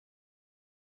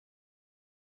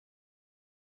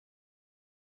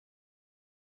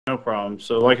No problem.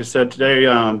 So like I said, today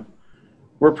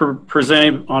we're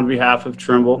presenting on behalf of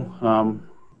Trimble,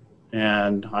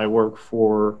 and I work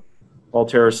for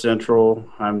AllTerra Central.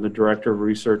 I'm the Director of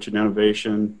Research and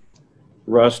Innovation.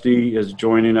 Rusty is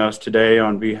joining us today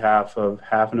on behalf of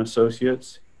Halff and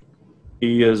Associates.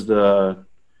 He is the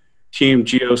team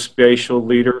geospatial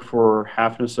leader for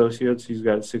Halff and Associates. He's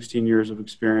got 16 years of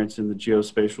experience in the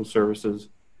geospatial services.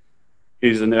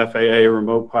 He's an FAA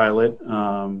remote pilot,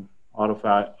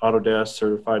 Autodesk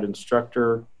certified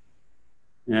instructor,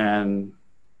 and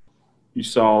you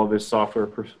saw all of his software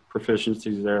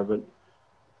proficiencies there. But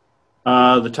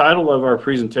the title of our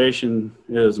presentation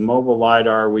is Mobile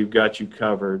LiDAR, We've Got You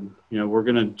Covered. You know, we're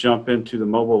going to jump into the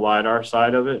mobile LiDAR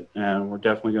side of it, and we're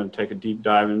definitely going to take a deep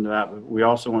dive into that. But we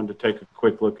also wanted to take a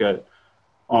quick look at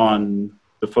on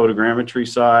the photogrammetry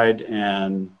side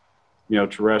and, you know,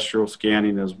 terrestrial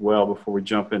scanning as well before we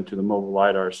jump into the mobile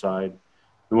LiDAR side.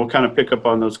 And we'll kind of pick up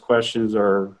on those questions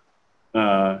or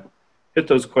hit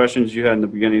those questions you had in the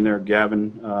beginning there,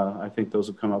 Gavin. I think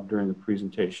those will come up during the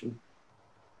presentation.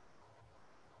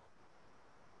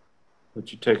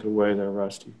 Let you take it away there,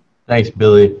 Rusty. Thanks,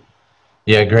 Billy.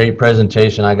 Yeah, great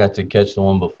presentation. I got to catch the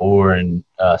one before, and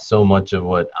so much of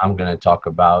what I'm going to talk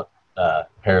about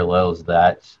parallels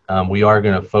that. We are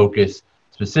going to focus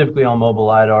specifically on mobile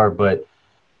LiDAR, but,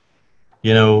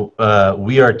 you know,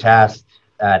 we are tasked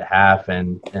at Halff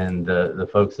and the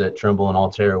folks that Trimble and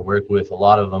AllTerra work with, a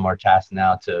lot of them are tasked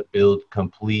now to build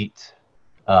complete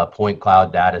point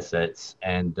cloud data sets.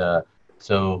 And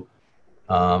so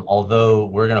although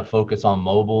we're going to focus on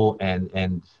mobile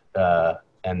and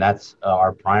that's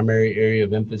our primary area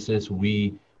of emphasis,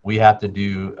 we have to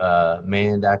do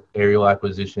manned aerial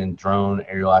acquisition, drone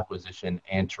aerial acquisition,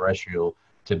 and terrestrial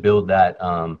to build that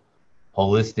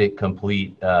holistic,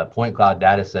 complete point cloud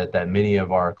data set that many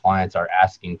of our clients are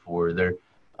asking for. They're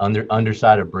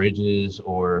underside of bridges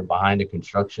or behind a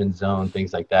construction zone,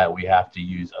 things like that. We have to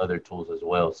use other tools as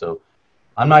well. So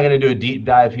I'm not going to do a deep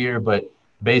dive here, but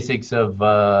basics of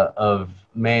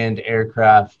manned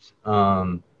aircraft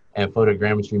and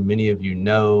photogrammetry, many of you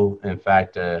know. In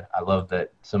fact, I love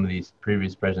that some of these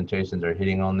previous presentations are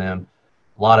hitting on them.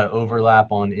 A lot of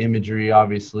overlap on imagery,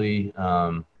 obviously.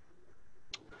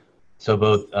 So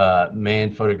both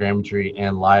manned photogrammetry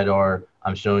and LiDAR,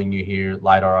 I'm showing you here.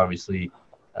 LiDAR obviously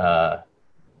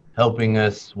helping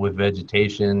us with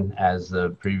vegetation, as the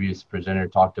previous presenter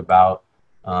talked about.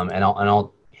 And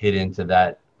I'll hit into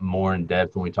that more in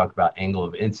depth when we talk about angle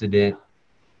of incident.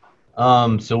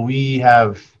 So we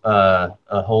have a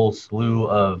whole slew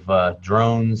of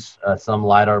drones, some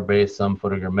LiDAR based, some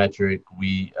photogrammetric.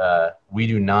 We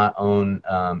do not own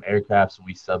aircraft, so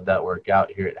we sub that work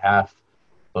out here at Halff,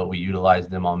 but we utilize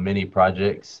them on many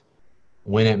projects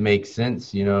when it makes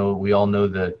sense. You know, we all know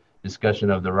the discussion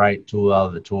of the right tool out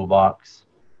of the toolbox.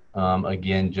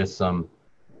 Again, just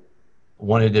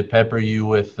wanted to pepper you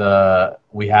with,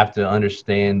 we have to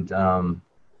understand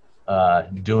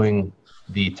doing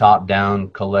the top-down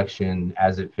collection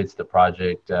as it fits the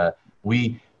project.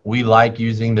 We like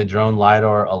using the drone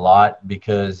LiDAR a lot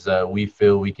because we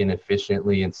feel we can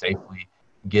efficiently and safely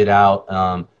get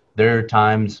out. There are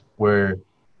times where,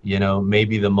 you know,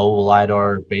 maybe the mobile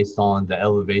LiDAR, based on the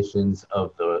elevations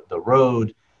of the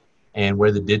road and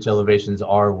where the ditch elevations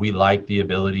are, we like the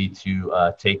ability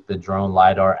to take the drone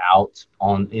LiDAR out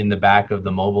in the back of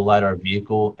the mobile LiDAR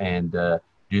vehicle and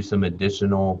do some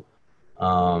additional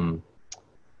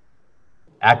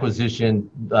acquisition,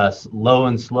 low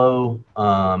and slow,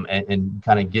 and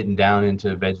kind of getting down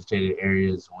into vegetated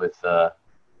areas with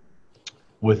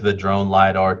the drone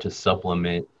LiDAR to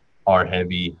supplement our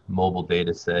heavy mobile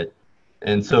data set.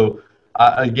 And so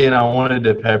again, I wanted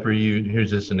to pepper you.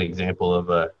 Here's just an example of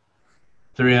a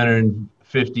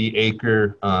 350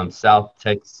 acre South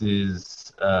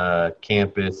Texas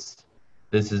campus.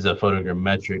 This is a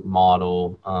photogrammetric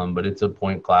model, but it's a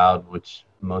point cloud, which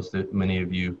many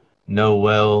of you know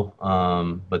well.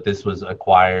 But this was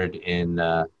acquired in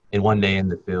 1 day in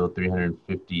the field,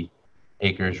 350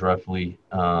 acres roughly.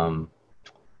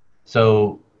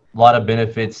 So a lot of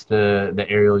benefits to the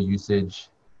aerial usage.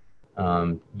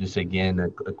 Just again,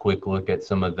 a quick look at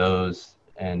some of those.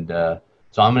 And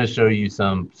so I'm going to show you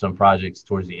some projects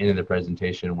towards the end of the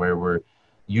presentation where we're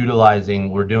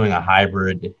doing a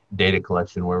hybrid data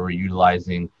collection where we're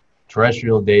utilizing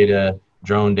terrestrial data,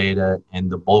 drone data, and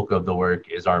the bulk of the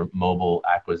work is our mobile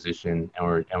acquisition, and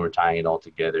we're tying it all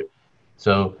together.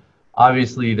 So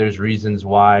obviously there's reasons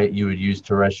why you would use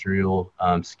terrestrial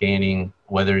scanning,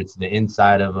 whether it's the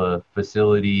inside of a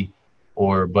facility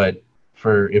but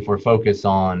if we're focused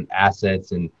on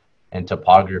assets and and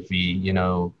topography. You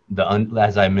know,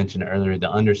 as I mentioned earlier,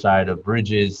 the underside of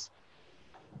bridges,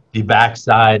 the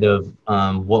backside of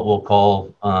what we'll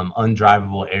call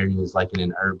undrivable areas, like in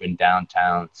an urban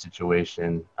downtown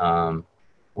situation.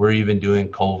 We're even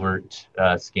doing culvert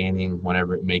scanning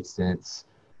whenever it makes sense.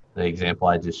 The example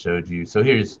I just showed you. So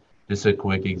here's just a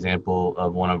quick example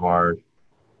of one of our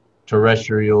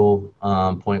terrestrial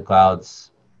point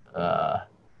clouds.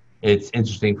 It's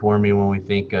interesting for me when we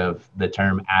think of the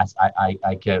term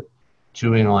I kept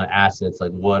chewing on assets,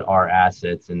 like what are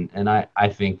assets, and I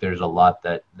think there's a lot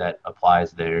that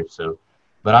applies there. So,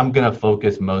 but I'm gonna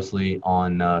focus mostly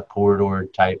on corridor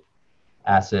type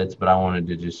assets, but I wanted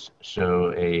to just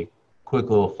show a quick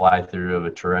little fly through of a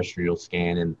terrestrial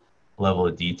scan and level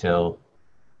of detail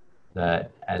that,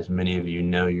 as many of you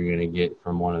know, you're gonna get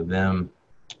from one of them.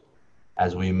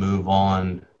 As we move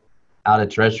on out of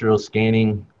terrestrial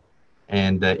scanning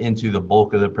and into the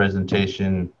bulk of the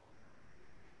presentation,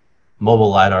 mobile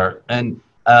LiDAR. And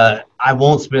I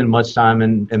won't spend much time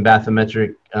in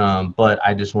bathymetric, but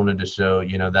I just wanted to show,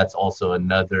 you know, that's also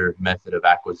another method of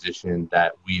acquisition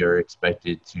that we are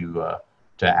expected to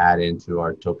add into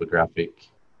our topographic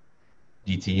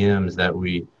DTMs that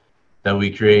we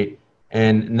create.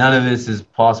 And none of this is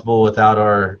possible without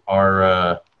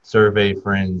our survey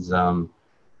friends.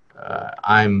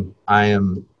 I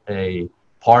am a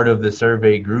part of the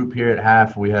survey group here at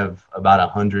Halff. We have about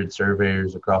 100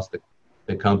 surveyors across the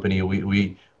company.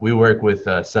 We work with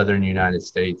Southern United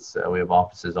States. We have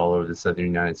offices all over the Southern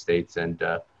United States, and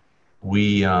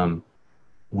we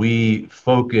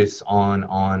focus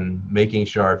on making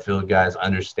sure our field guys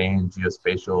understand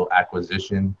geospatial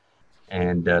acquisition,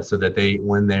 and so that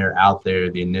when they're out there,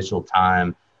 the initial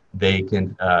time, they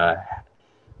can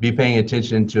be paying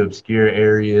attention to obscure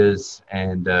areas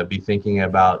and be thinking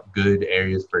about good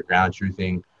areas for ground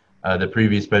truthing. The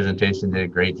previous presentation did a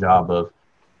great job of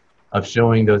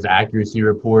showing those accuracy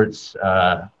reports.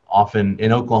 Often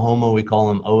in Oklahoma, we call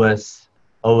them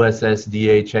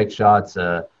OSSDA check shots,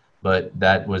 but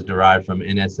that was derived from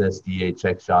NSSDA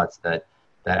check shots that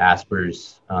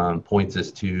Aspers points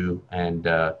us to, and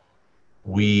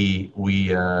we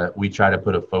try to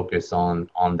put a focus on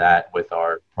that with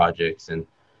our projects and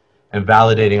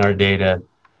validating our data,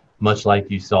 much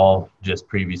like you saw just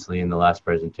previously in the last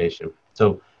presentation.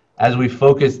 So as we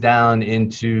focus down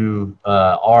into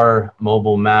our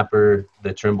mobile mapper,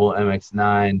 the Trimble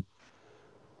MX9,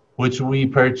 which we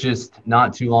purchased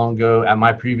not too long ago. At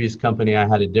my previous company, I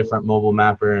had a different mobile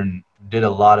mapper and did a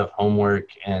lot of homework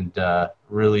and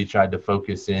really tried to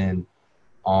focus in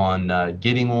on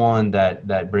getting one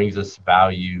that brings us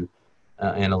value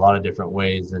in a lot of different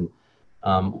ways. And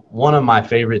one of my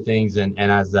favorite things, and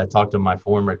as I talk to my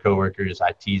former coworkers,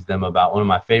 I tease them about one of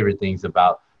my favorite things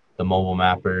about the mobile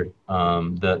mapper,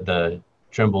 the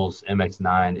Trimble's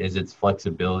MX9, is its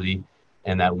flexibility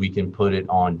and that we can put it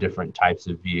on different types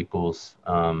of vehicles.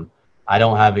 I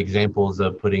don't have examples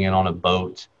of putting it on a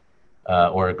boat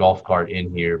or a golf cart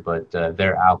in here, but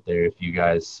they're out there if you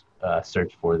guys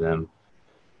search for them.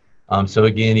 So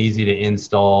again, easy to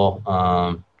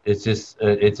install. It's just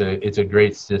it's a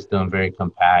great system, very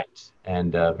compact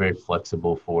and very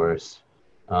flexible for us.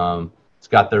 It's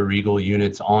got the Regal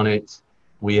units on it.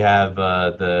 We have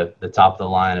the top of the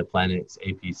line of Planet's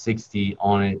AP60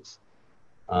 on it.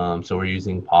 So we're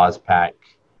using pause pack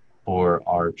for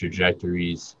our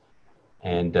trajectories,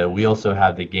 and we also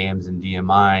have the GAMs and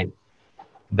DMI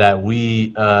that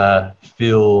we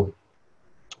feel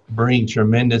bring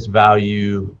tremendous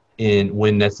value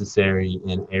when necessary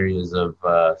in areas of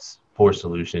poor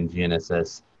solution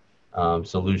GNSS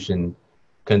solution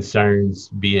concerns,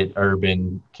 be it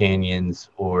urban canyons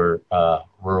or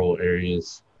rural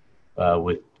areas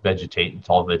with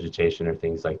tall vegetation or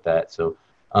things like that. So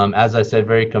as I said,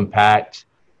 very compact.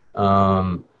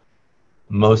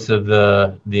 Most of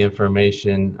the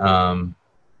information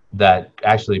that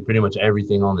actually pretty much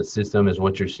everything on the system is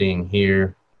what you're seeing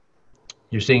here.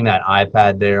 You're seeing that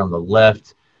iPad there on the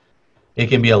left. It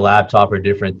can be a laptop or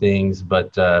different things,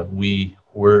 but we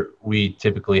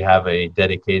typically have a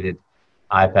dedicated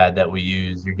iPad that we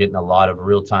use. You're getting a lot of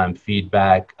real-time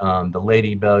feedback. The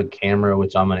Ladybug camera,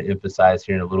 which I'm going to emphasize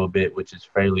here in a little bit, which is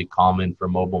fairly common for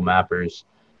mobile mappers,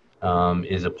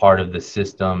 is a part of the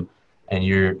system, and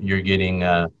you're getting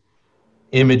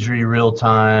imagery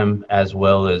real-time as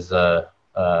well as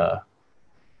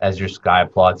your sky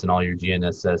plots and all your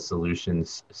GNSS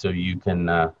solutions, so you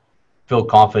can feel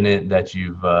confident that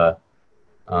you've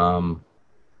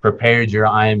prepared your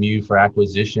IMU for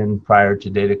acquisition prior to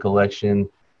data collection.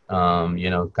 You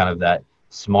know, kind of that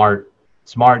smart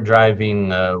driving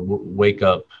wake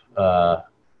up thought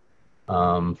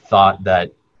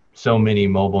that so many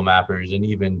mobile mappers and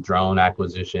even drone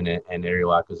acquisition and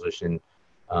aerial acquisition,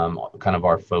 kind of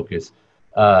our focus.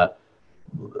 Not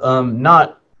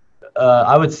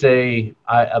I would say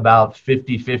about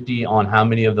 50-50 on how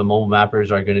many of the mobile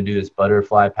mappers are going to do this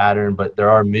butterfly pattern, but there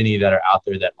are many that are out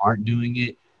there that aren't doing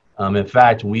it. In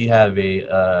fact, we have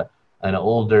an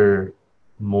older,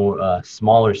 more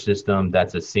smaller system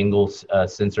that's a single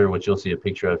sensor, which you'll see a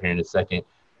picture of here in a second,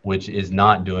 which is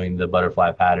not doing the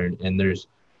butterfly pattern. And there's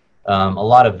a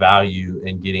lot of value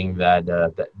in getting that,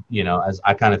 as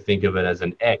I kind of think of it as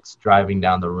an X driving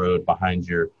down the road behind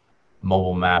your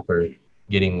mobile mapper,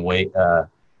 getting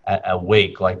a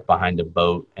wake like behind a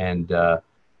boat. And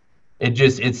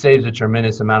it saves a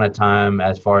tremendous amount of time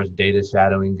as far as data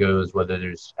shadowing goes, whether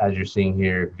there's, as you're seeing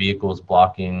here, vehicles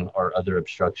blocking or other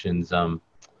obstructions.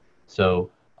 So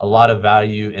a lot of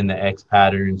value in the X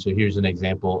pattern. So here's an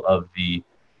example of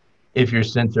if your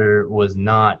sensor was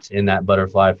not in that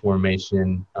butterfly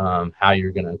formation, how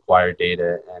you're going to acquire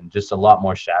data, and just a lot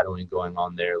more shadowing going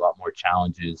on there, a lot more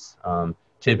challenges.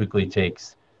 Typically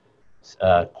takes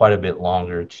quite a bit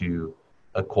longer to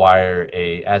acquire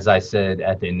as I said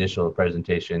at the initial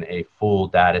presentation, a full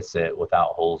data set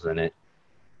without holes in it.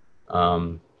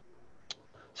 So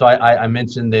I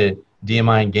mentioned the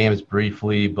DMI and GAMS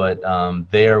briefly, but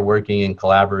they are working in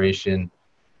collaboration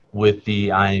with the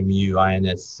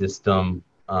IMU-INS system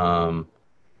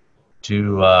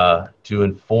to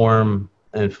inform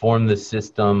the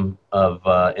system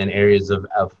in areas of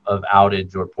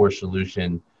outage or poor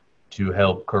solution to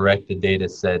help correct the data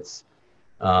sets.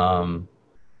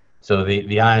 So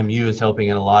the IMU is helping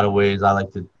in a lot of ways. I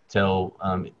like to tell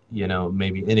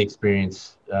maybe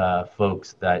inexperienced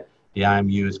folks that the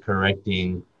IMU is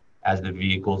correcting as the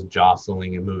vehicle's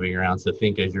jostling and moving around. So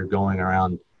think as you're going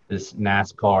around this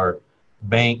NASCAR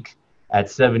bank at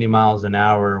 70 miles an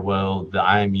hour, well, the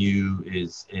IMU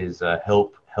is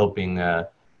helping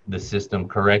the system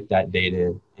correct that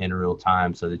data in real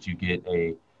time so that you get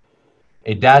a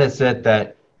data set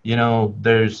that,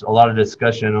 there's a lot of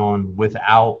discussion on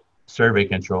without survey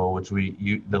control, which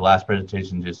the last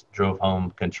presentation just drove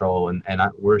home control, and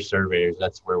we're surveyors.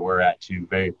 That's where we're at too.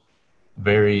 Very,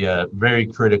 very, very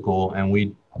critical, and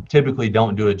we typically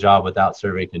don't do a job without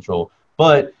survey control.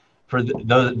 But for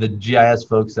the GIS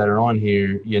folks that are on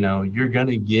here, you're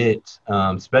gonna get,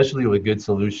 especially with good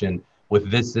solution with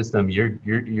this system,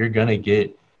 you're gonna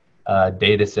get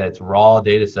data sets, raw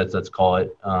data sets, let's call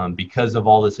it, because of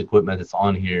all this equipment that's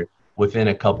on here. Within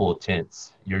a couple of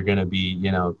tenths, you're going to be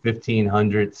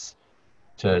 1500ths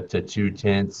to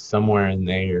 2/10ths, somewhere in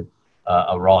there,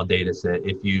 a raw data set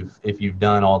if you've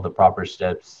done all the proper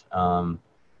steps.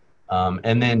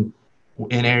 And then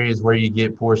in areas where you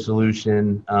get poor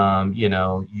solution,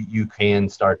 you can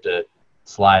start to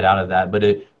slide out of that.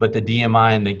 But the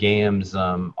DMI and the GAMS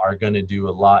are going to do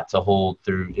a lot to hold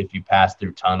through if you pass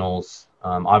through tunnels.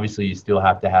 Obviously, you still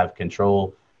have to have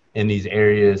control in these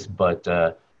areas,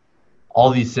 but all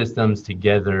these systems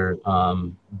together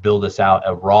build us out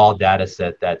a raw data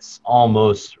set that's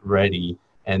almost ready.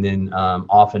 And then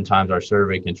oftentimes our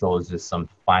survey control is just some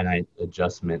finite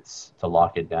adjustments to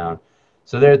lock it down.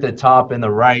 So there at the top in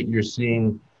the right, you're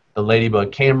seeing the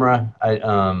Ladybug camera.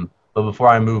 But before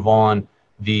I move on,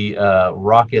 the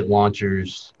rocket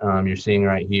launchers you're seeing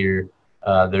right here,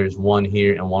 there's one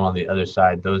here and one on the other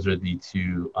side. Those are the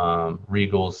two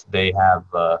Regals.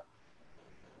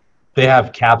 They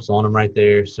have caps on them right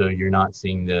there, so you're not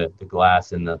seeing the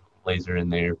glass and the laser in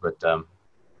there. But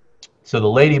so the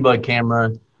Ladybug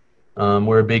camera,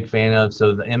 we're a big fan of.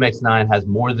 So the MX9 has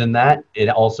more than that. It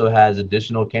also has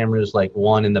additional cameras, like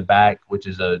one in the back, which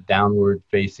is a downward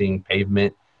facing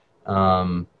pavement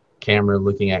camera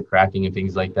looking at cracking and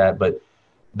things like that. But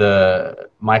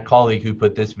my colleague who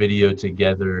put this video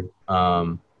together,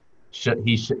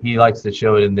 he likes to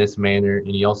show it in this manner, and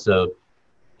he also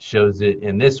shows it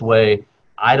in this way.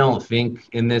 I don't think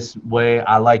in this way.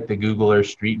 I like the Google Earth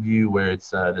Street View where it's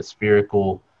the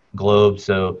spherical globe.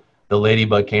 So the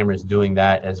Ladybug camera is doing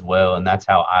that as well, and that's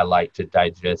how I like to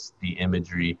digest the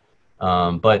imagery.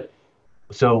 But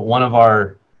so one of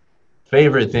our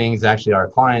favorite things, actually our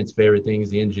clients' favorite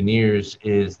things, the engineers,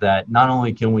 is that not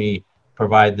only can we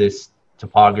provide this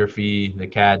topography, the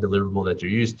CAD deliverable that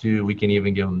you're used to, we can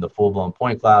even give them the full-blown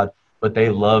point cloud, but they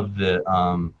love the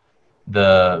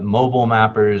mobile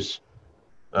mappers,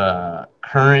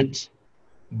 current,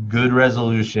 good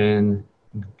resolution,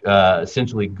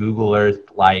 essentially Google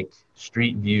Earth-like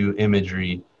street view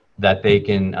imagery that they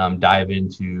can dive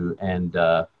into and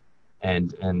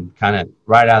kind of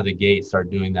right out of the gate start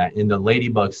doing that. In the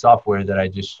Ladybug software that I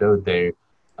just showed there,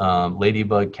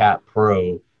 Ladybug Cat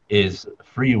Pro is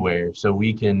freeware, so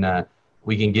we can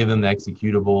we can give them the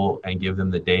executable and give them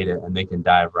the data, and they can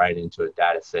dive right into a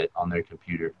data set on their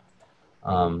computer.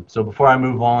 So before I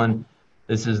move on,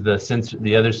 this is the sensor,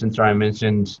 the other sensor I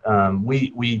mentioned.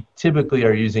 We typically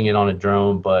are using it on a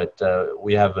drone, but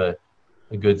we have a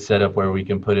good setup where we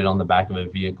can put it on the back of a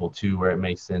vehicle too, where it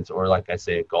makes sense, or like I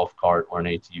say, a golf cart or an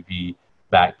ATV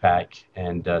backpack.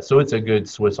 And so it's a good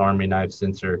Swiss Army knife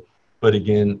sensor, but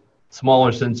again,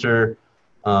 smaller sensor.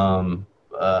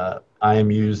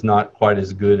 IMU's not quite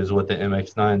as good as what the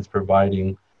MX9 is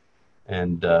providing.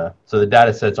 And so the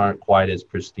data sets aren't quite as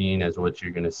pristine as what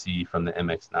you're going to see from the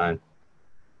MX9.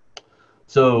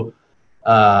 So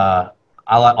I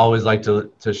always like to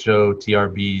show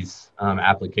TRB's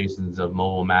applications of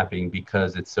mobile mapping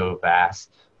because it's so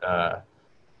vast.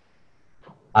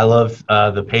 I love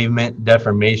the pavement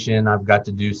deformation. I've got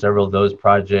to do several of those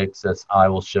projects. I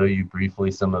will show you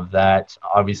briefly some of that.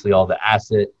 Obviously, all the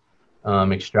asset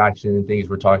extraction and things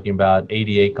we're talking about,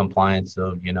 ADA compliance.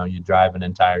 So, you know, you drive an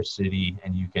entire city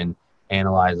and you can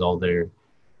analyze all their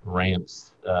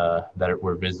ramps that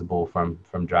were visible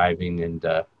from driving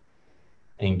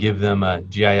and give them a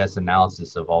GIS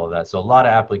analysis of all of that. So a lot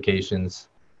of applications.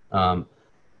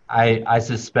 I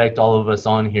suspect all of us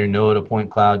on here know what a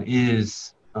point cloud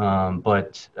is,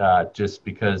 but just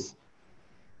because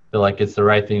I feel like it's the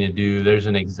right thing to do. There's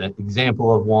an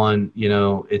example of one, you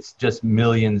know, it's just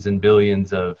millions and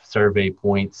billions of survey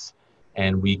points,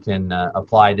 and we can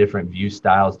apply different view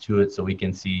styles to it. So we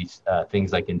can see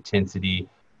things like intensity,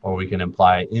 or we can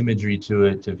apply imagery to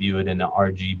it to view it in an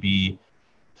RGB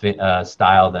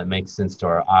style that makes sense to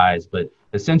our eyes. But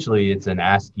essentially it's an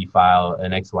ASCII file,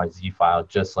 an XYZ file,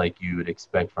 just like you would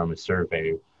expect from a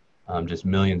survey, just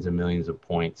millions and millions of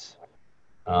points.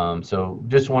 So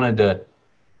just wanted to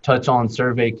touch on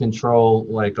survey control,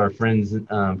 like our friends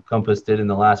Compass did in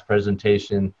the last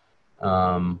presentation.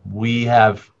 We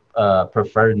have a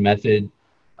preferred method.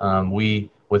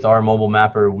 With our mobile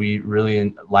mapper, we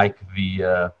really like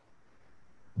the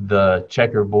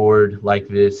checkerboard like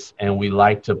this, and we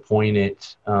like to point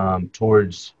it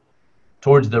towards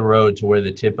the road, to where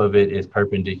the tip of it is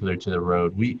perpendicular to the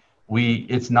road.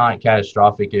 It's not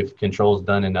catastrophic if control is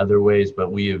done in other ways,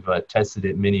 but we have tested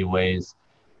it many ways,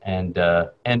 and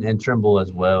Trimble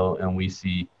as well, and we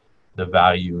see the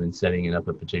value in setting it up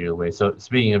a particular way. So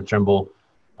speaking of Trimble,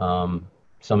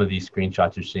 some of these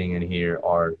screenshots you're seeing in here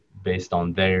are based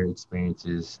on their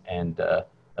experiences and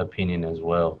opinion as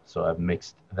well. So I've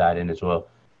mixed that in as well.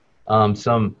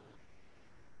 Some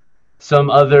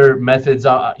other methods,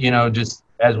 you know, just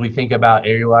as we think about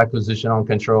aerial acquisition on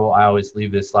control, I always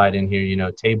leave this slide in here. You know,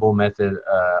 table method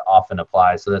often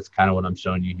applies. So that's kind of what I'm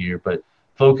showing you here. But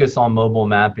focus on mobile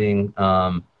mapping.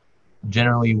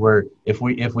 Generally, if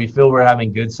we feel we're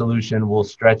having good solution, we'll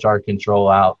stretch our control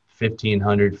out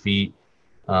 1,500 feet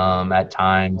at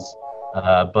times.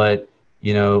 But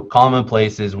you know, common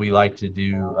places, we like to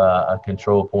do a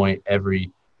control point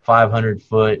every 500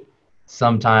 foot,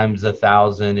 sometimes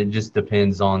 1,000. It just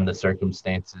depends on the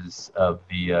circumstances of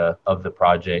the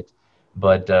project.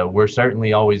 But we're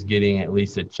certainly always getting at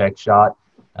least a check shot.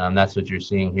 That's what you're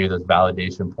seeing here, those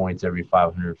validation points every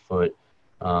 500 foot.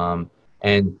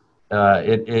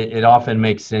 It often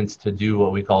makes sense to do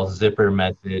what we call zipper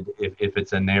method if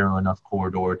it's a narrow enough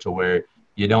corridor to where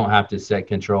you don't have to set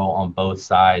control on both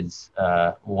sides,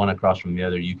 one across from the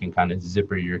other. You can kind of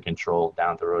zipper your control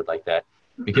down the road like that.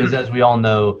 Because as we all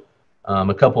know,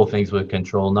 a couple of things with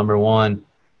control. Number one,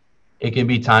 it can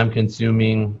be time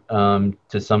consuming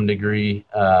to some degree,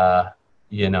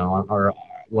 you know, or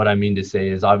what I mean to say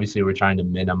is obviously we're trying to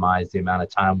minimize the amount of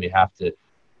time we have to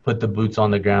put the boots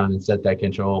on the ground and set that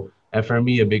control. And for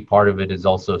me, a big part of it is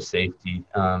also safety.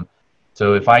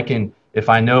 So if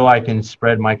I know I can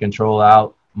spread my control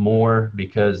out more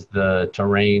because the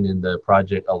terrain and the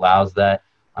project allows that,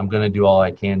 I'm going to do all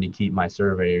I can to keep my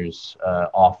surveyors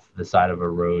off the side of a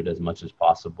road as much as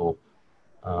possible.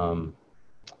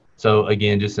 So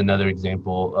again, just another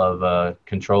example of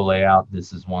control layout.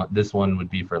 This one would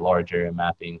be for large area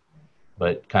mapping,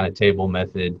 but kind of table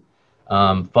method.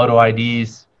 Photo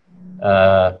IDs.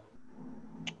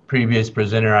 Previous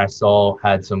presenter I saw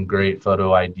had some great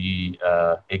photo ID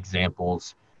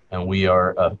examples, and we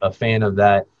are a fan of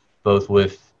that, both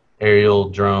with aerial,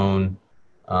 drone,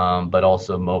 but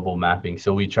also mobile mapping.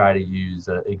 So we try to use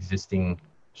existing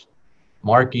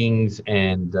markings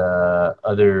and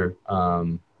other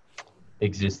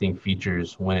existing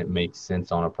features when it makes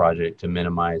sense on a project to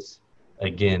minimize,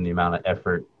 again, the amount of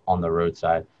effort on the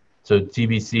roadside. So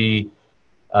TBC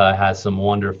has some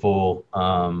wonderful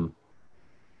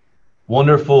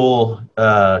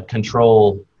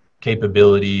control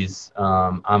capabilities.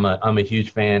 I'm a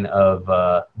huge fan of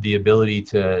the ability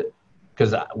to,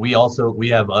 because we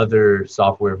have other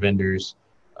software vendors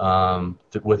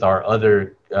with our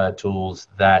other tools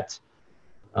that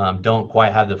don't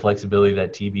quite have the flexibility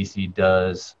that TBC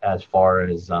does, as far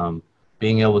as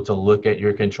being able to look at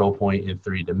your control point in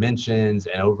 3 dimensions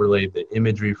and overlay the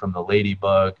imagery from the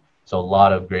ladybug. So a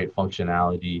lot of great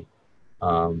functionality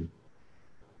from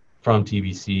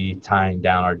TBC, tying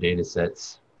down our data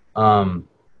sets.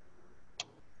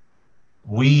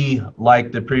 We,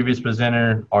 like the previous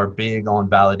presenter, are big on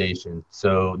validation.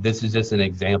 So this is just an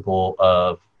example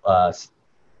of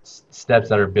steps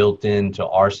that are built into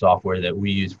our software that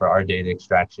we use for our data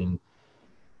extraction,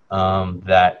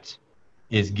 that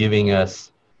is giving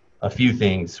us a few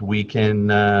things. We can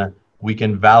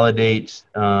validate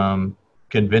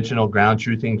conventional ground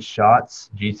truthing shots,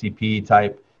 GCP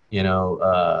type,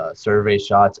 survey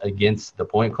shots against the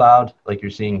point cloud, like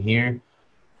you're seeing here.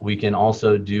 We can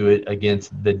also do it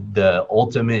against the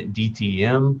ultimate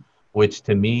DTM, which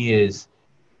to me is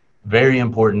very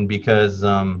important, because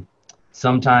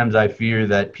sometimes I fear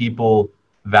that people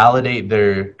validate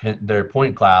their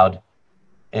point cloud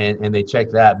and they check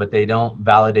that, but they don't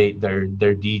validate their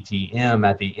DTM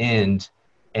at the end,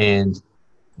 and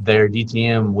their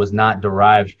DTM was not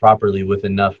derived properly with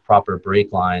enough proper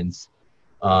break lines,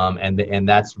 and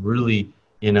that's really,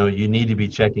 you need to be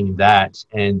checking that.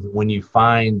 And when you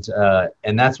find,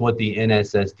 and that's what the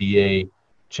NSSDA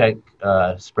check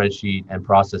spreadsheet and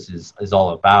process is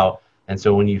all about. And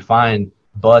so when you find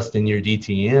bust in your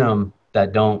DTM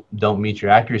that don't meet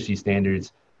your accuracy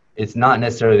standards, it's not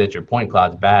necessarily that your point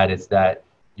cloud's bad, it's that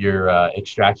your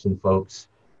extraction folks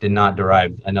did not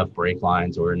derive enough break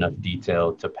lines or enough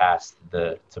detail to pass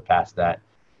that.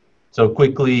 So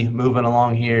quickly moving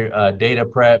along here, data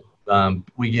prep.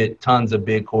 We get tons of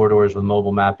big corridors with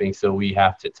mobile mapping, so we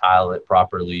have to tile it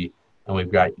properly, and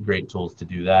we've got great tools to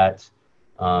do that.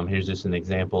 Here's just an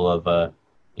example of a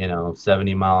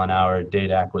 70-mile-an-hour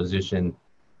data acquisition.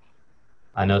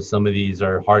 I know some of these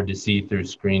are hard to see through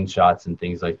screenshots and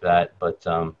things like that, but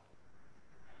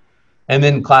and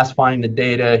then classifying the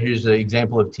data. Here's an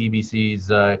example of TBC's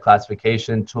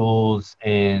classification tools,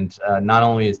 and not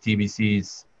only is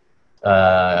TBC's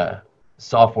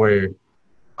software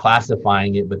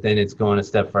classifying it, but then it's going a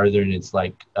step further, and it's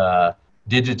like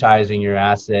digitizing your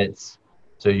assets.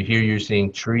 So here you're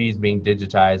seeing trees being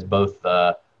digitized, both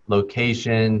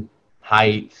location,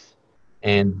 height,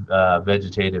 and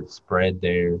vegetative spread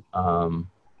there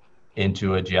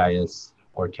into a GIS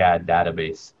or CAD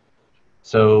database.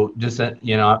 So just,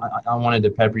 I wanted to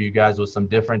pepper you guys with some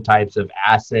different types of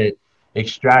asset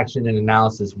extraction and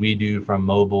analysis we do from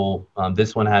mobile.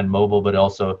 This one had mobile, but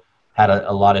also had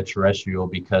a lot of terrestrial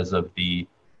because of the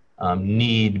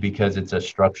need, because it's a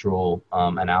structural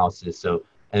analysis. So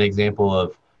an example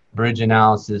of bridge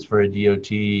analysis for a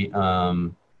DOT,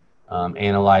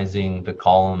 analyzing the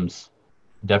columns,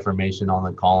 deformation on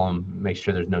the column, make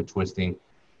sure there's no twisting.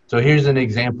 So here's an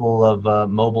example of a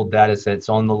mobile data set.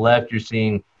 So on the left, you're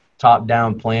seeing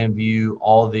top-down plan view,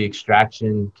 all the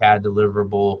extraction CAD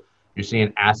deliverable. You're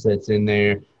seeing assets in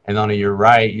there. And on your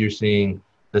right, you're seeing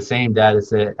the same data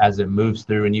set as it moves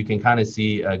through. And you can kind of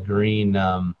see a green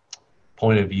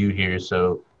point of view here.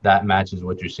 So that matches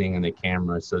what you're seeing in the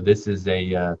camera. So this is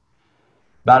about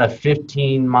a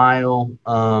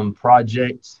 15-mile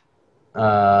project,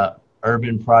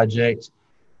 urban project.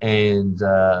 And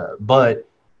but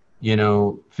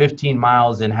 15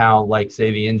 miles in how, like, say,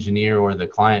 the engineer or the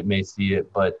client may see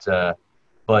it, but for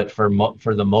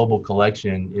the mobile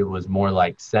collection, it was more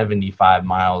like 75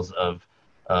 miles of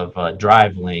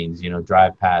drive lanes,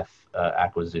 drive path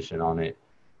acquisition on it.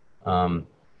 So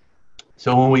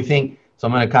when we think, so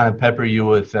I'm going to kind of pepper you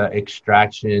with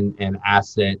extraction and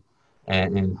asset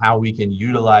and how we can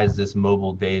utilize this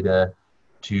mobile data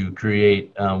to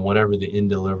create whatever the end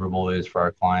deliverable is for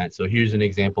our client. So here's an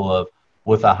example of,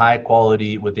 with the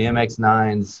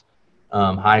MX9's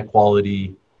high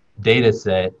quality data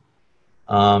set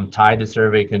tied to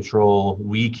survey control,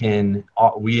 we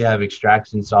have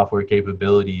extraction software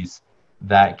capabilities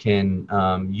that can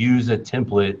use a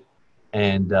template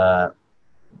and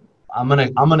I'm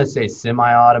gonna say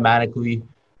semi-automatically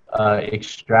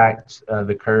extract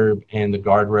the curb and the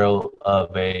guardrail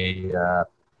of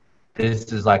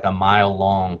this is like a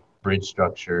mile-long bridge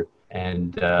structure,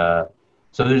 and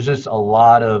so there's just a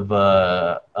lot of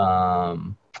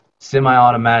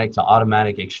semi-automatic to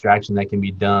automatic extraction that can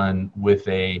be done with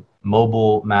a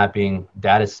mobile mapping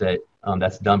data set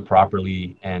that's done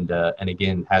properly, and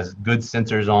again has good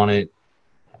sensors on it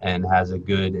and has a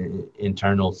good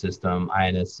internal system,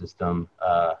 INS system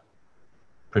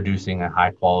producing a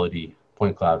high quality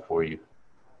point cloud for you.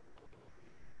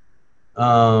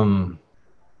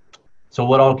 So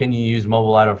what all can you use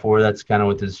mobile LiDAR for? That's kind of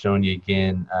what this is showing you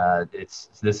again. This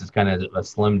is kind of a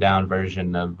slimmed down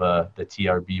version of the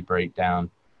TRB breakdown,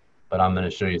 but I'm going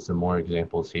to show you some more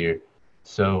examples here.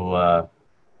 So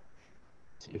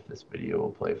see if this video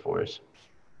will play for us.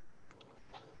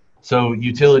 So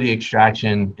utility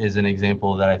extraction is an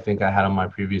example that I think I had on my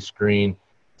previous screen.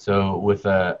 So with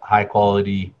a high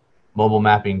quality mobile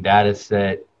mapping data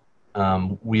set,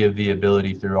 we have the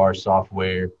ability through our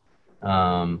software.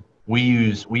 We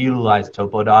utilize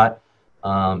Topodot,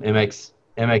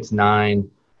 MX9,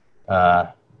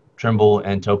 Trimble,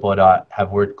 and Topodot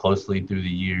have worked closely through the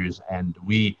years, and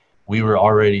we were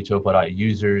already Topodot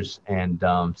users, and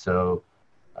so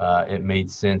it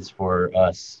made sense for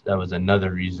us. That was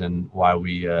another reason why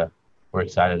we were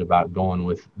excited about going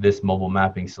with this mobile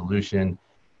mapping solution.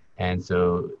 And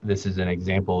so this is an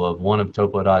example of one of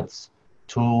Topodot's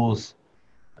tools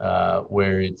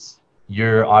where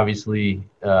you're obviously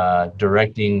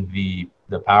directing the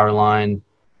power line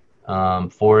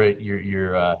for it.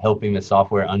 You're helping the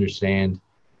software understand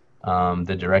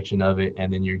the direction of it,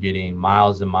 and then you're getting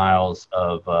miles and miles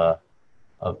of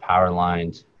power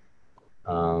lines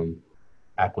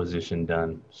acquisition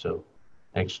done, so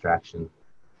extraction.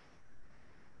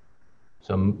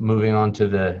 So moving on to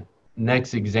the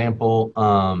next example,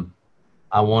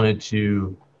 I wanted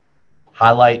to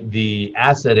highlight the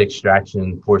asset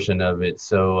extraction portion of it.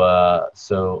 So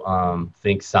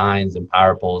think signs and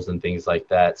power poles and things like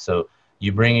that. So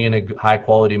you bring in a high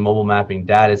quality mobile mapping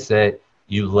data set,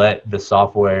 you let the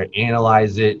software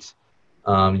analyze it,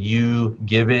 you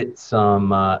give it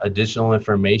some additional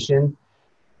information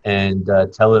and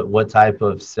tell it what type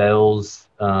of cells,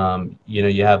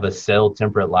 you have a cell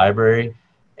template library,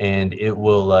 and it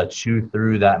will chew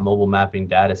through that mobile mapping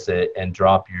data set and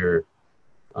drop your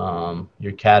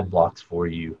CAD blocks for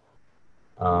you.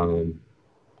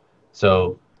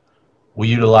 So we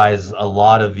utilize a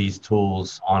lot of these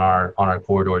tools on our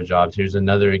corridor jobs. Here's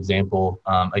another example.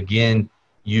 Again,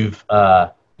 you've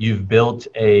built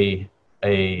a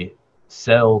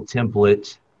cell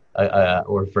template,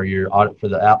 or for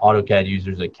the AutoCAD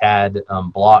users, a CAD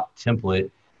block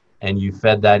template, and you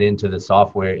fed that into the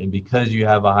software. And because you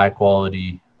have a high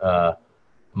quality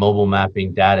mobile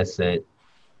mapping data set,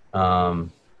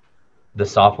 the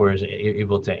software is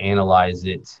able to analyze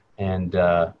it and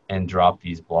drop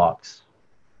these blocks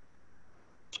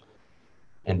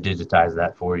and digitize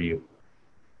that for you.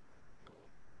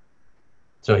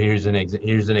 So here's an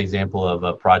example of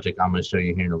a project I'm going to show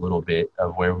you here in a little bit,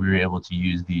 of where we were able to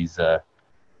use these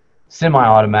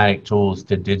semi-automatic tools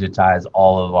to digitize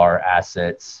all of our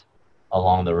assets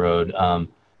along the road.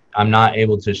 I'm not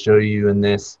able to show you in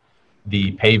this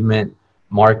the pavement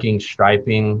marking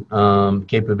striping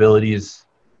capabilities,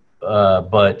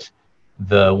 but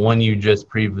the one you just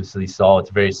previously saw, it's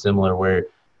very similar, where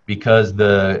because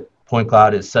the point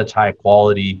cloud is such high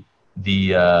quality,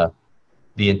 the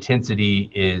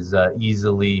intensity is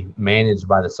easily managed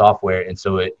by the software, and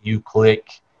so you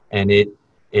click and it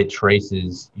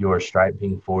traces your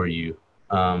striping for you.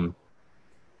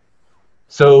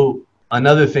 So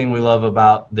another thing we love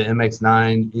about the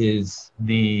MX9 is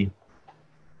the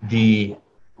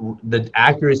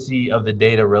accuracy of the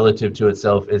data relative to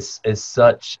itself is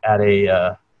such at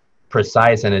a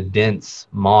precise and a dense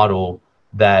model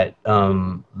that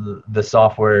the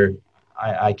software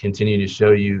I continue to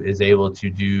show you is able to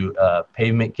do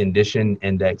pavement condition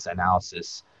index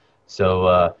analysis.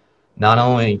 So not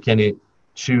only can it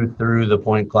chew through the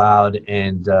point cloud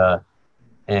and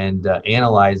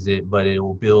analyze it, but it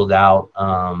will build out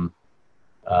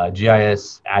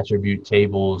GIS attribute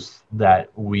tables that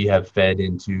we have fed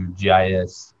into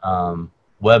GIS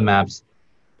web maps,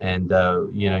 and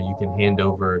you can hand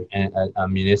over a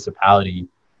municipality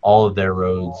all of their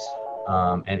roads,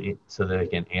 so that they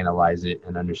can analyze it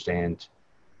and understand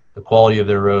the quality of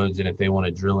their roads, and if they want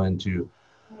to drill into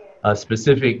a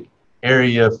specific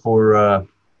area for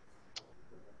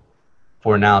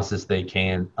analysis, they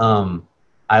can.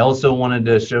 I also wanted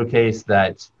to showcase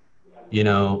that,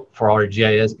 for our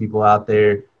GIS people out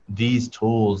there, these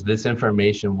tools, this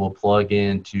information will plug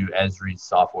into Esri's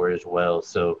software as well.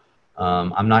 So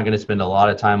I'm not going to spend a lot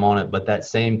of time on it, but that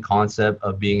same concept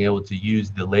of being able to use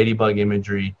the ladybug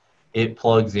imagery, it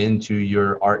plugs into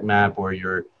your ArcMap or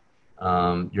your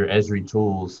Esri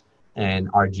tools, and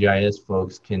our GIS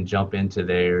folks can jump into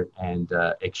there and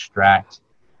extract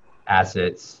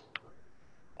assets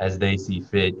as they see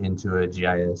fit into a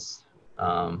GIS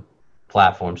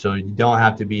platform. So you don't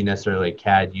have to be necessarily a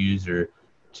CAD user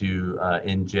to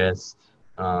ingest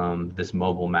this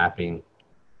mobile mapping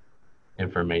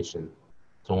information.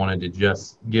 So I wanted to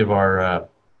just give our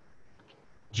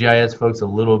GIS folks a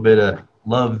little bit of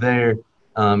love there.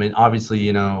 And obviously,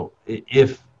 you know,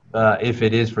 if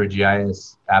it is for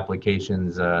GIS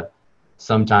applications,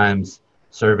 sometimes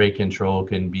survey control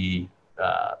can be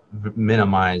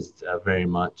minimized very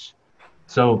much.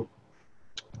 So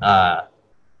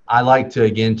I like to,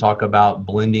 again, talk about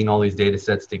blending all these data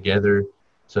sets together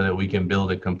so that we can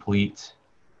build a complete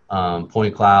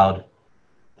point cloud,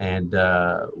 and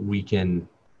we can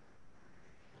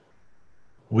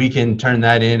turn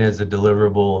that in as a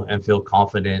deliverable and feel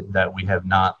confident that we have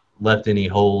not left any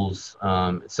holes.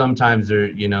 Sometimes there,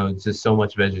 you know, it's just so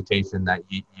much vegetation that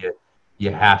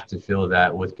you have to fill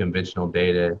that with conventional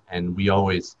data, and we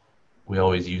always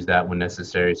use that when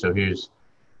necessary. So here's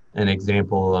an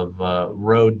example of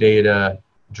road data,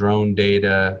 drone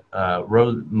data,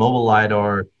 mobile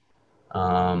LiDAR,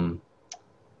 drone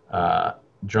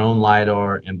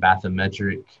LiDAR, and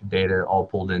bathymetric data all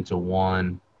pulled into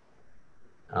one.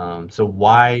 So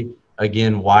why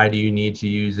do you need to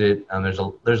use it? There's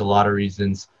a lot of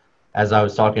reasons. As I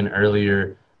was talking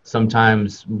earlier,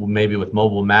 sometimes maybe with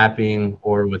mobile mapping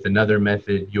or with another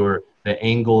method, the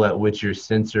angle at which your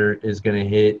sensor is going to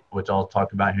hit, which I'll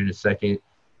talk about here in a second,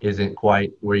 isn't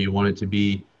quite where you want it to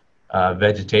be.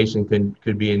 Vegetation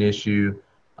could be an issue.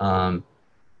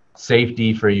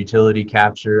 Safety for utility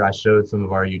capture. I showed some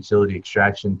of our utility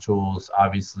extraction tools.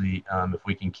 Obviously, if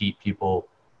we can keep people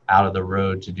out of the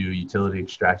road to do utility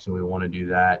extraction, we want to do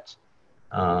that.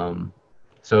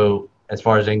 So as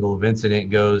far as angle of incident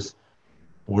goes,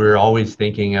 we're always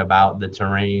thinking about the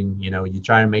terrain. You know, you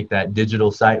try and make that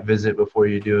digital site visit before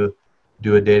you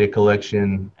do a data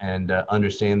collection, and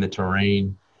understand the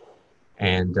terrain,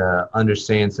 and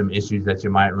understand some issues that you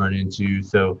might run into.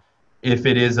 So if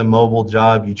it is a mobile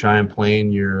job, you try and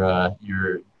plan your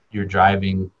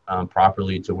driving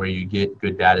properly to where you get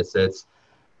good data sets.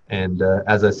 And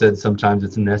as I said, sometimes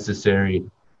it's necessary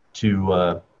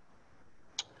to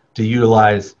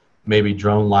utilize maybe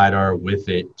drone LiDAR with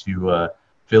it to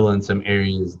fill in some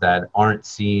areas that aren't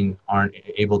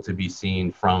able to be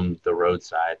seen from the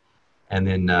roadside. And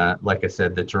then, like I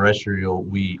said, the terrestrial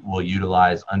we will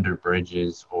utilize under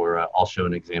bridges, or I'll show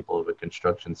an example of a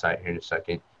construction site here in a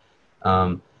second.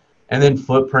 And then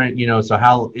footprint, you know, so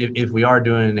how, if we are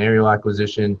doing an aerial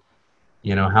acquisition,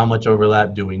 you know, how much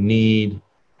overlap do we need?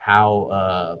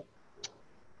 How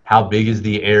big is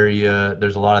the area?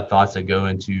 There's a lot of thoughts that go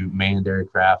into manned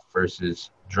aircraft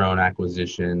versus drone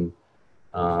acquisition,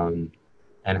 and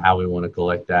how we want to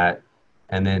collect that.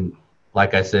 And then,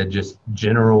 like I said, just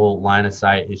general line of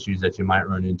sight issues that you might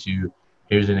run into.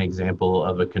 Here's an example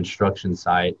of a construction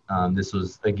site. This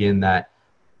was, again, that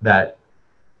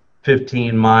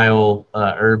 15-mile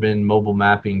urban mobile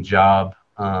mapping job,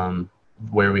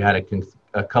 where we had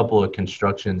a couple of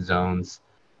construction zones.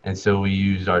 And so we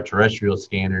used our terrestrial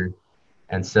scanner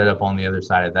and set up on the other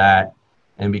side of that.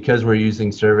 And because we're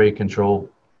using survey control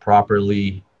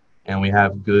properly and we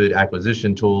have good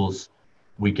acquisition tools,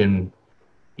 we can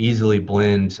easily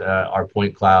blend our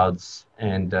point clouds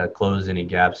and close any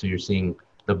gaps. So you're seeing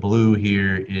the blue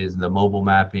here is the mobile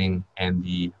mapping, and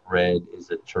the red is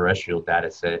the terrestrial data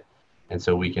set. And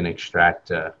so we can extract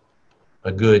a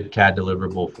good CAD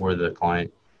deliverable for the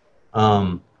client.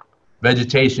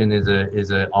 Vegetation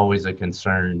is always a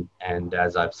concern, and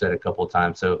as I've said a couple of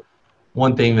times. So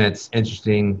one thing that's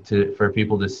interesting for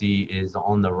people to see is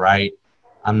on the right.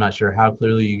 I'm not sure how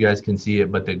clearly you guys can see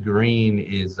it, but the green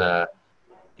is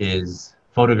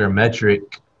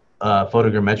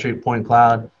photogrammetric point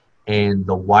cloud, and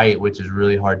the white, which is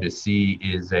really hard to see,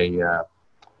 is a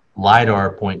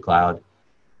LiDAR point cloud.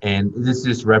 And this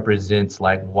just represents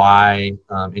like why,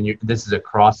 this is a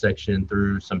cross section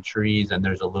through some trees, and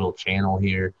there's a little channel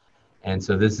here. And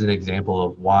so this is an example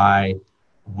of why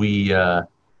we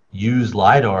use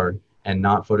LiDAR and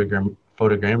not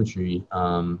photogrammetry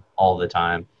all the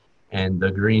time. And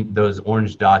the green, those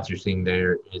orange dots you're seeing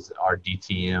there is our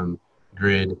DTM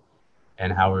grid,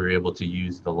 and how we were able to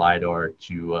use the LiDAR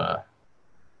to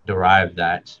derive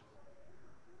that.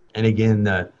 And again,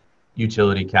 the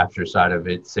utility capture side of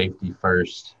it, safety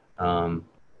first.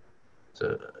 It's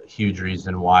a huge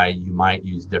reason why you might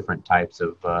use different types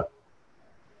of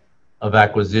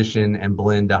acquisition and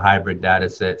blend a hybrid data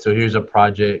set. So here's a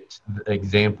project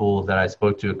example that I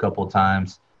spoke to a couple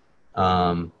times.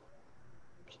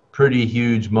 Pretty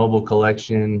huge mobile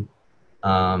collection,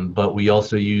 but we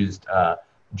also used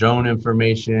drone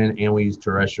information, and we used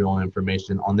terrestrial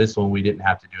information. On this one, we didn't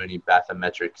have to do any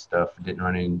bathymetric stuff, didn't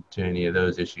run into any of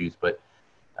those issues. But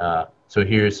so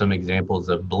here's some examples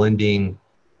of blending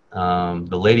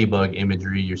the ladybug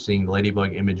imagery. You're seeing the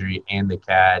ladybug imagery and the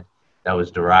CAD, that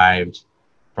was derived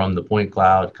from the point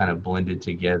cloud, kind of blended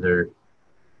together.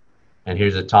 And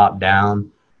here's a top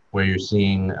down where you're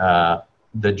seeing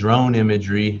the drone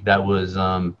imagery that was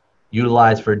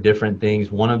utilized for different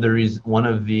things. One of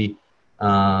the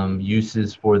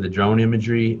uses for the drone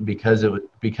imagery, because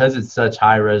it's such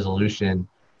high resolution,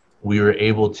 we were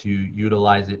able to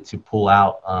utilize it to pull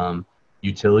out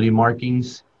utility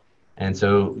markings. And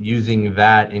so using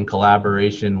that in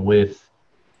collaboration with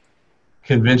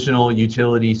conventional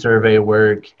utility survey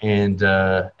work and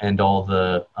all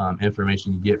the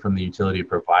information you get from the utility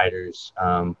providers,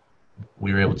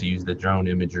 we were able to use the drone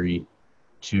imagery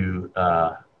to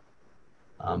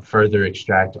further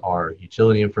extract our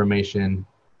utility information.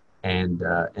 And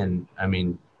I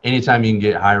mean, anytime you can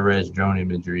get high-res drone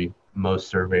imagery, most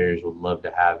surveyors would love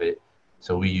to have it.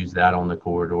 So we use that on the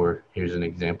corridor. Here's an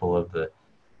example of the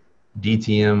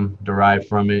DTM derived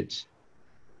from it.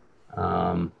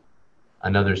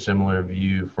 Another similar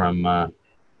view from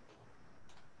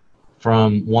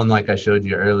one like I showed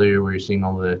you earlier, where you're seeing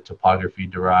all the topography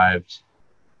derived,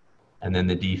 and then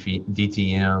the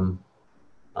DTM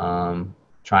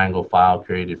triangle file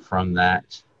created from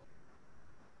that.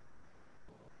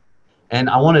 And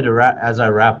I wanted to as I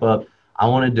wrap up, I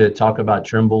wanted to talk about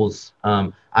Trimble's.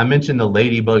 I mentioned the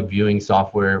Ladybug viewing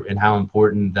software and how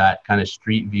important that kind of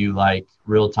street view like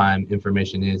real-time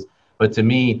information is. But to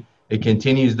me, it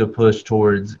continues to push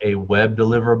towards a web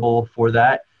deliverable for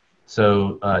that.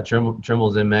 So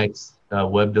Trimble's MX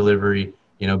web delivery,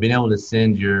 you know, being able to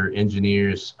send your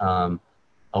engineers a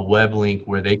web link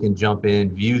where they can jump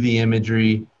in, view the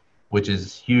imagery, which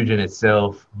is huge in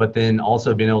itself, but then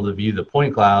also being able to view the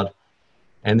point cloud.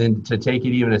 And then to take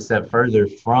it even a step further,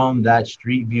 from that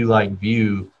street view like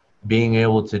view, being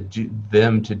able to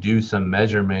do some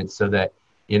measurements so that,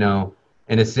 you know,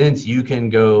 in a sense, you can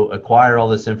go acquire all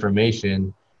this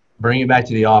information, bring it back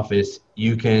to the office.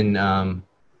 You can,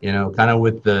 you know, kind of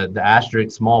with the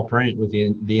asterisk small print with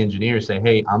the engineer, say,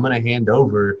 hey, I'm going to hand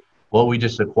over what we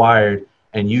just acquired,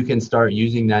 and you can start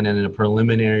using that in a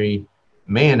preliminary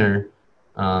manner.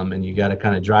 And you got to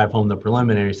kind of drive home the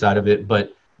preliminary side of it,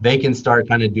 but they can start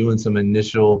kind of doing some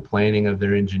initial planning of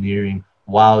their engineering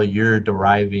while you're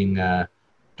deriving the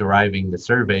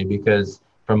survey. Because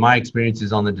from my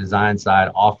experiences on the design side,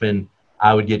 often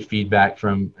I would get feedback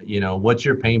from, you know, what's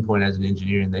your pain point as an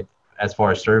engineer, and as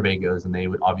far as survey goes, and they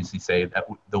would obviously say that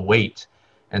the weight.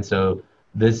 And so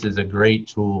this is a great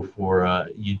tool for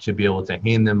you to be able to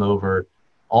hand them over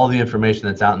all the information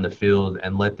that's out in the field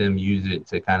and let them use it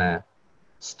to kind of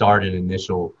start an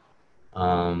initial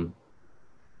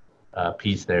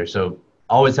piece there. So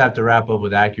always have to wrap up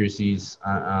with accuracies.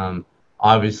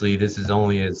 Obviously, this is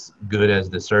only as good as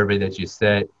the survey that you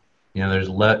set. You know, there's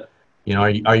you know,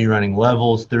 are you running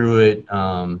levels through it?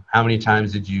 How many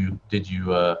times did you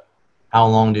how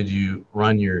long did you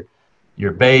run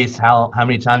your base? How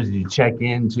many times did you check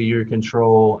into your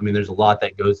control? I mean, there's a lot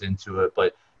that goes into it,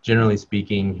 but generally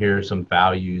speaking, here are some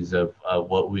values of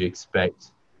what we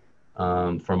expect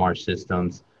from our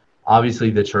systems. Obviously,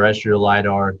 the terrestrial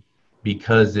LiDAR,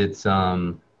 because it's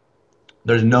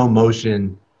there's no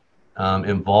motion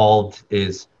involved,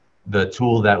 is the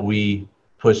tool that we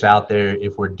push out there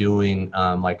if we're doing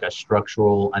like a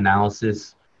structural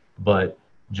analysis. But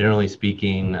generally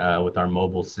speaking, with our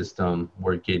mobile system,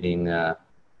 we're getting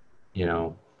you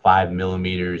know, 5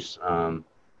 millimeters. You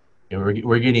know,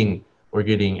 we're getting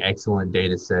excellent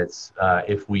data sets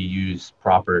if we use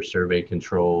proper survey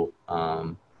control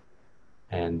and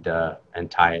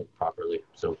tie it properly.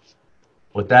 So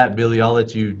with that, Billy, I'll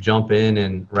let you jump in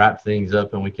and wrap things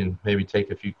up, and we can maybe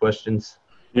take a few questions.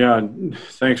 Yeah,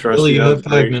 thanks, Rusty. Billy, you have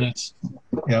 5 minutes.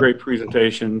 Great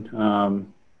presentation.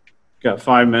 Got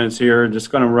 5 minutes here.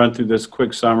 Just going to run through this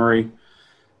quick summary.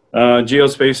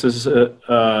 Geospatial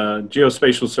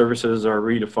services are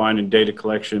redefining data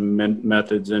collection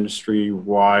methods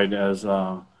industry-wide, as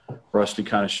Rusty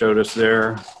kind of showed us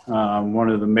there. One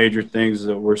of the major things is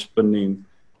that we're spending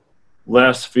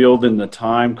less field in the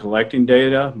time collecting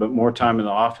data, but more time in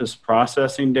the office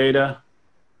processing data.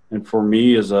 And for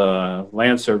me, as a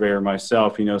land surveyor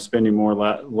myself, you know, spending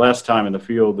less time in the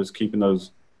field is keeping those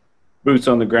boots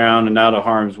on the ground and out of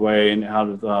harm's way and out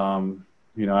of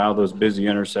you know, out of those busy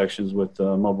intersections with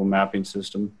the mobile mapping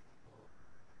system.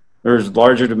 There's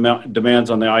larger demands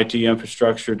on the IT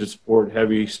infrastructure to support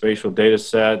heavy spatial data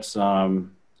sets.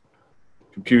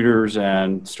 Computers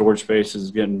and storage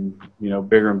spaces getting, you know,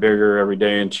 bigger and bigger every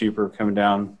day and cheaper coming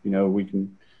down. You know, we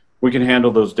can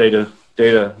handle those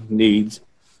data needs.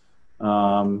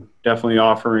 Definitely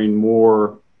offering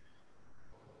more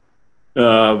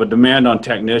a demand on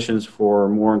technicians for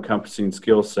more encompassing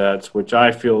skill sets, which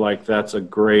I feel like that's a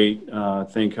great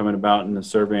thing coming about in the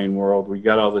surveying world. We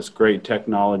got all this great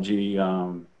technology.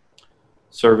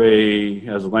 Survey,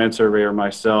 as a land surveyor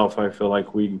myself, I feel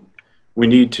like we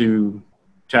need to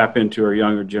tap into our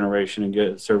younger generation and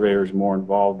get surveyors more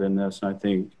involved in this. And I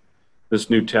think this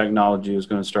new technology is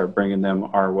going to start bringing them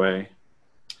our way.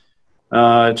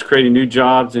 It's creating new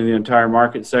jobs in the entire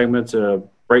market segments at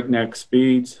breakneck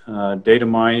speeds. Data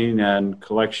mining and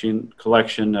collection,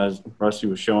 as Rusty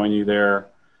was showing you there,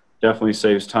 definitely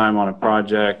saves time on a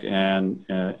project and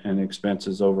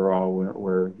expenses overall,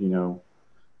 where you know,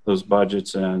 those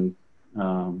budgets and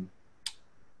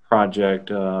project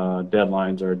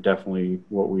deadlines are definitely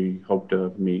what we hope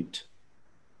to meet.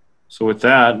 So with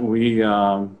that, we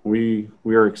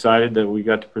are excited that we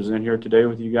got to present here today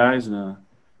with you guys. And if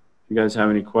you guys have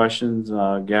any questions,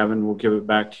 Gavin, we'll give it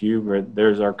back to you. But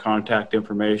there's our contact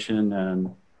information.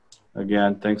 And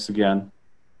again, thanks again.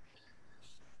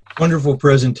 Wonderful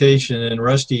presentation. And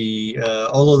Rusty,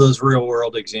 all of those real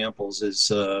world examples is,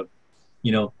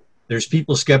 you know, there's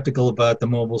people skeptical about the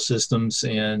mobile systems,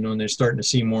 and when they're starting to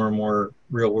see more and more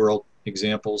real world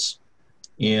examples.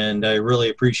 And I really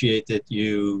appreciate that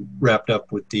you wrapped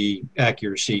up with the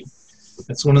accuracy.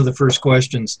 That's one of the first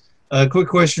questions. A quick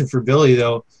question for Billy,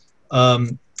 though. Are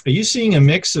you seeing a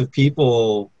mix of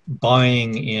people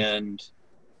buying and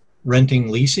renting,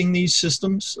 leasing these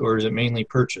systems, or is it mainly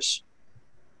purchase?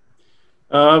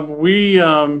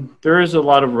 There is a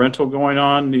lot of rental going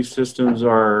on. These systems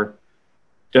are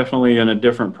definitely in a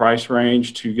different price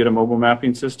range to get a mobile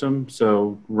mapping system.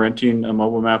 So renting a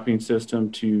mobile mapping system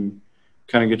to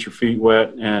kind of get your feet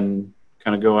wet and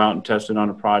kind of go out and test it on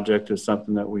a project is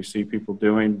something that we see people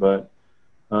doing. But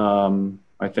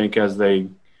I think as they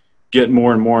get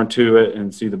more and more into it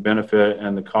and see the benefit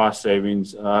and the cost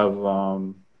savings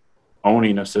of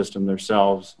owning a system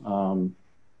themselves,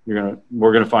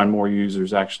 we're gonna find more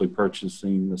users actually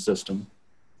purchasing the system.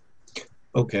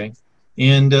 Okay.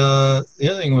 And the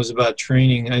other thing was about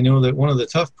training. I know that one of the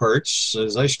tough parts,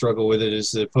 as I struggle with it,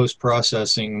 is the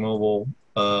post-processing mobile.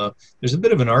 There's a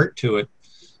bit of an art to it.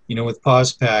 You know, with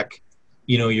POSPAC,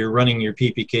 you know, you're running your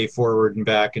PPK forward and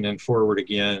back and then forward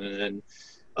again. And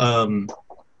then,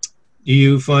 do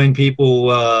you find people,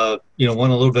 you know,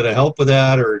 want a little bit of help with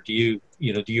that, or do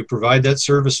you provide that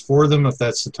service for them if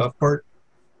that's the tough part?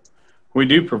 We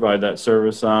do provide that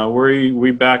service.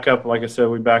 We back up, like I said,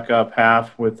 we back up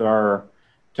Halff with our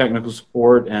technical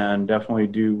support, and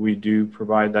definitely we do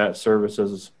provide that service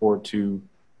as a support to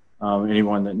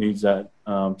anyone that needs that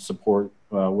support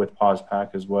with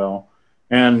POSPAC as well.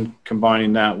 And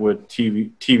combining that with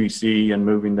TVC and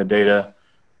moving the data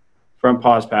from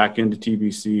POSPAC into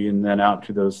TVC and then out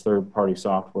to those third-party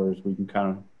softwares, we can kind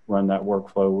of run that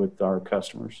workflow with our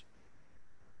customers.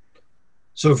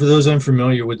 So for those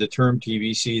unfamiliar with the term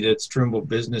TVC, that's Trimble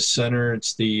Business Center.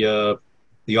 It's the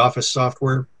office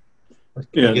software.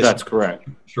 Yeah, that's correct.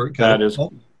 Shortcut. That is.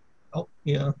 Oh,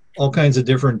 yeah, all kinds of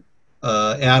different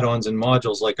add-ons and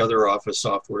modules like other office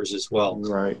softwares as well.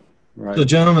 Right. Right. So,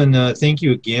 gentlemen, thank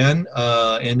you again.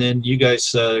 And then you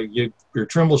guys, your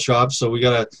Trimble shop. So we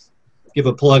got to give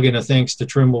a plug and a thanks to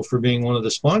Trimble for being one of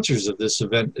the sponsors of this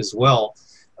event as well.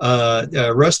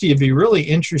 Rusty, it'd be really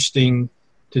interesting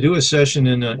to do a session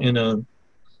in a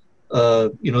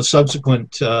you know,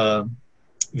 subsequent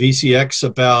VCX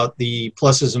about the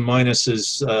pluses and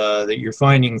minuses that you're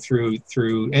finding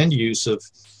through end use of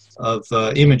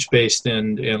image-based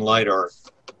and LiDAR.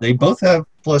 They both have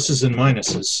pluses and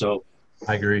minuses. So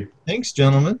I agree. Thanks,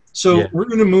 gentlemen. So yeah. we're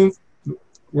gonna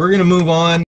move on.